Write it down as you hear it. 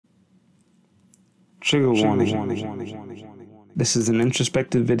Trigger warning. This is an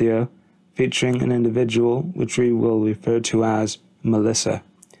introspective video featuring an individual which we will refer to as Mellissa.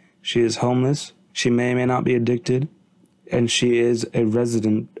 She is homeless, she may or may not be addicted, and she is a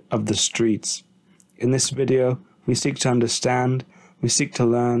resident of the streets. In this video, we seek to understand, we seek to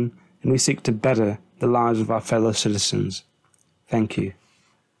learn, and we seek to better the lives of our fellow citizens. Thank you.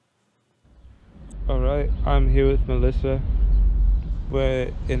 Alright, I'm here with Mellissa.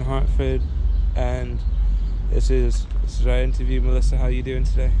 We're in Hartford, and this is our interview. Mellissa, how are you doing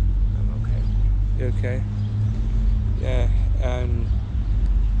today? I'm okay. You okay? Yeah, and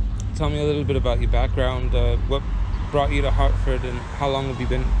tell me a little bit about your background. What brought you to Hartford, and how long have you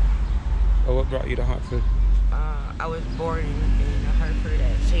been, or what brought you to Hartford? I was born in Hartford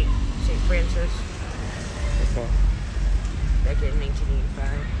at St. Francis. Okay. Back in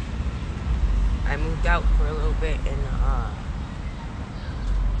 1985. I moved out for a little bit and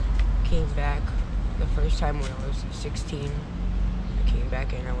came back the first time when I was 16. I came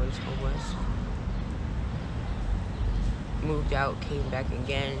back and I was homeless. Moved out, came back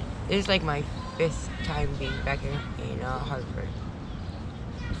again. This is like my 5th time being back in Hartford.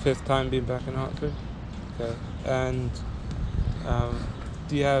 5th time being back in Hartford? Okay. And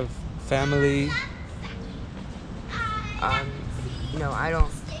do you have family? No, I don't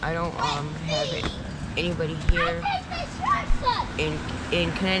have anybody here.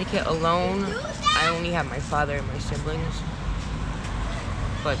 In Connecticut alone, I only have my father and my siblings,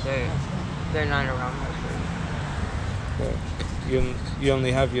 but they're not around Hartford. Okay. You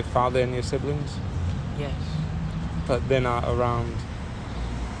only have your father and your siblings? Yes. But they're not around?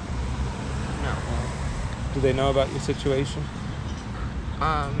 No. Do they know about your situation?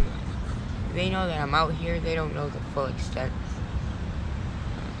 They know that I'm out here. They don't know the full extent.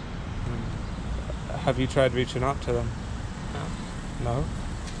 Have you tried reaching out to them? No. No?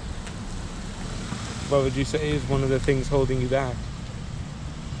 What would you say is one of the things holding you back?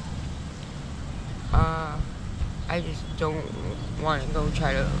 I just don't want to go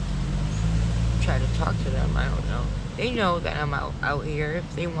try to talk to them. I don't know. They know that I'm out here.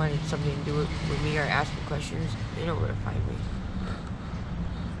 If they wanted something to do with me or ask me questions, they know where to find me.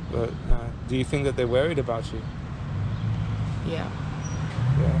 But do you think that they're worried about you? Yeah.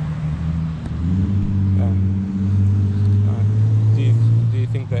 Yeah. Do you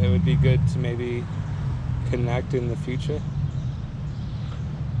think that it would be good to maybe connect in the future?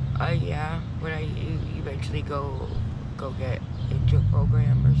 Yeah. When I eventually go get into a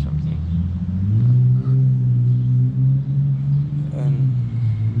program or something. And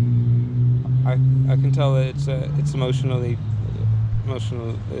I can tell that it's emotional.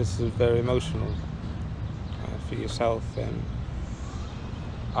 This is very emotional for yourself, and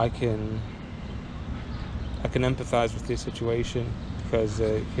I can empathize with your situation, because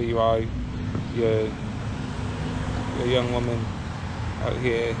here you are, you're a young woman out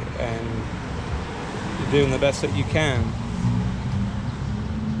here, and you're doing the best that you can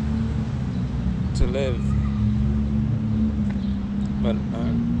to live. But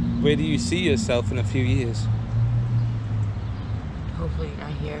where do you see yourself in a few years? Hopefully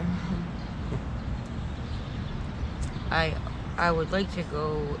not here. I would like to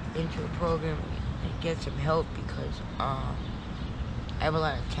go into a program and get some help, because I have a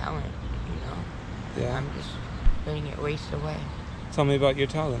lot of talent, you know. Yeah. I'm just letting it waste away. Tell me about your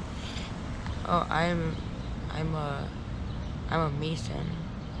talent. Oh, I'm a mason.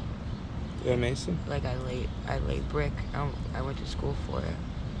 You're a mason? Like I lay brick. I went to school for it.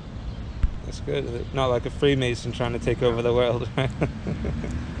 That's good. Not like a Freemason trying to take over the world, right?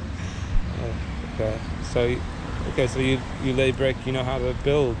 Okay. So you lay brick. You know how to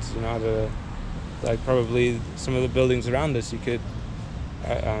build. You know how to, like, probably some of the buildings around us. You could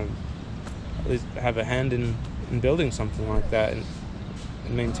at least have a hand in building something like that and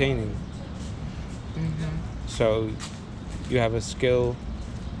maintaining. Mm-hmm. So you have a skill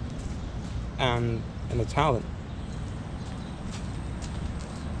and a talent.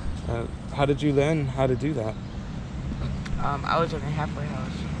 How did you learn how to do that? I was in a halfway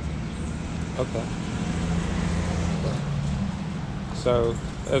house. Okay. So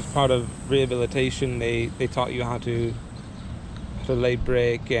as part of rehabilitation, they taught you how to lay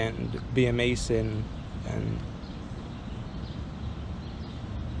brick and be a mason and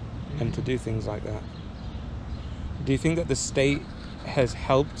to do things like that. Do you think that the state has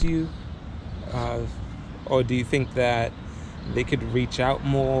helped you, or do you think that they could reach out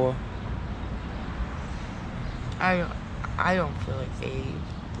more? I don't feel like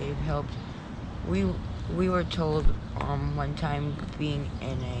they've helped. We were told one time, being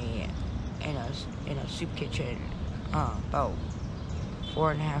in a soup kitchen about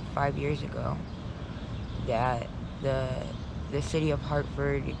 4.5, 5 years ago, that the city of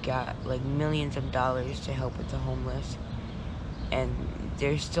Hartford got like millions of dollars to help with the homeless, and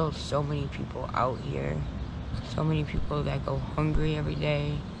there's still so many people out here, so many people that go hungry every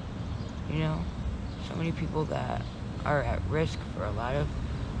day, you know, so many people that are at risk for a lot of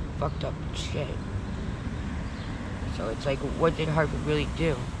fucked up shit. So it's like, what did Hartford really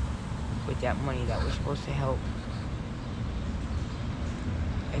do with that money that was supposed to help?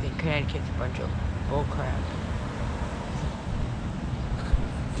 I think Connecticut's a bunch of bullcrap.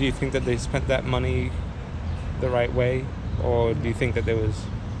 Do you think that they spent that money the right way, or do you think that there was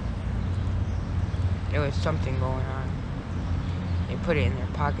something going on? They put it in their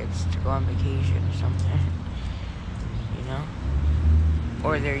pockets to go on vacation or something, you know?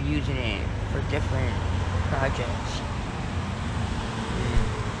 Or they're using it for different projects.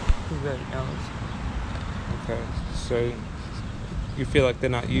 Who really knows? Okay, so you feel like they're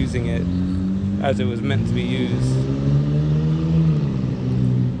not using it as it was meant to be used.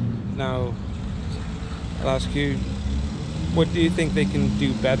 Now, I'll ask you, what do you think they can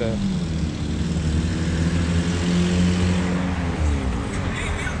do better?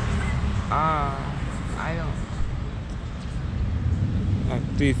 I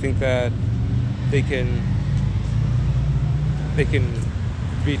don't. Do you think that they can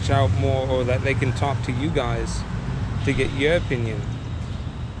reach out more, or that they can talk to you guys to get your opinion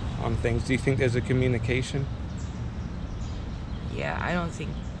on things? Do you think there's a communication? Yeah, I don't think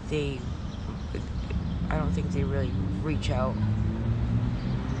they really reach out.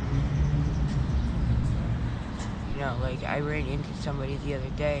 You know, like I ran into somebody the other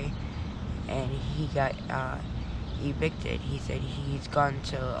day, and he got evicted. He said he's gone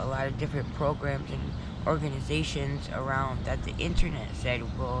to a lot of different programs and organizations around that the internet said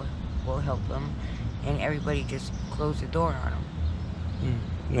will help him, and everybody just closed the door on him.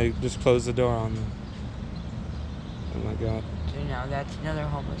 And they just closed the door on them. Oh my God. So now that's another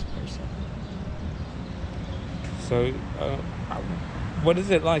homeless person. So, what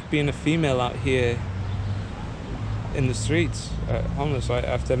is it like being a female out here in the streets, homeless? I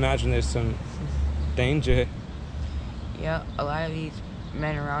have to imagine there's some danger. Yeah, a lot of these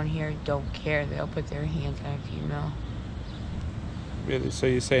men around here don't care. They'll put their hands on a female. Really? So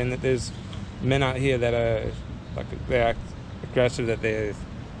you're saying that there's men out here that are like they act aggressive, that they're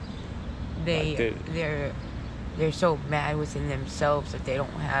so mad within themselves that they don't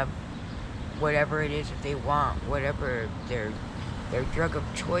have whatever it is that they want, whatever their drug of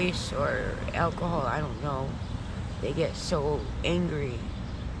choice or alcohol, I don't know. They get so angry,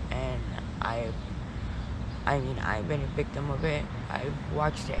 and I've been a victim of it. I've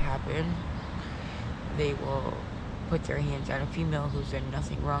watched it happen. They will put their hands on a female who's done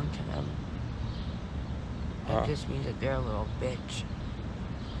nothing wrong to them. That just means that they're a little bitch.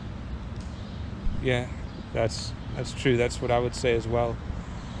 Yeah, that's true. That's what I would say as well.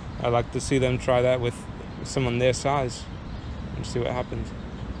 I'd like to see them try that with someone their size and see what happens.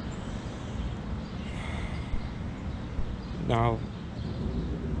 Now,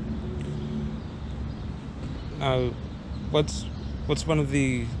 what's one of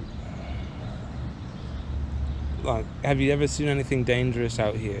the, like, have you ever seen anything dangerous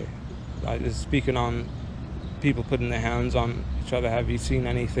out here? Like, just speaking on people putting their hands on each other, have you seen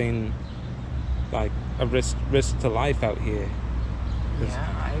anything like a risk to life out here?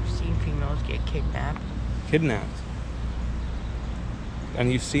 Yeah, I've seen females get kidnapped. Kidnapped?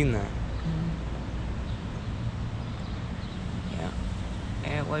 And you've seen that? Mm-hmm. Yeah.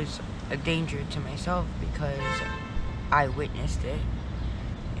 And it was a danger to myself because I witnessed it,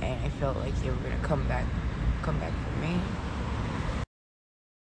 and I felt like they were gonna come back for me.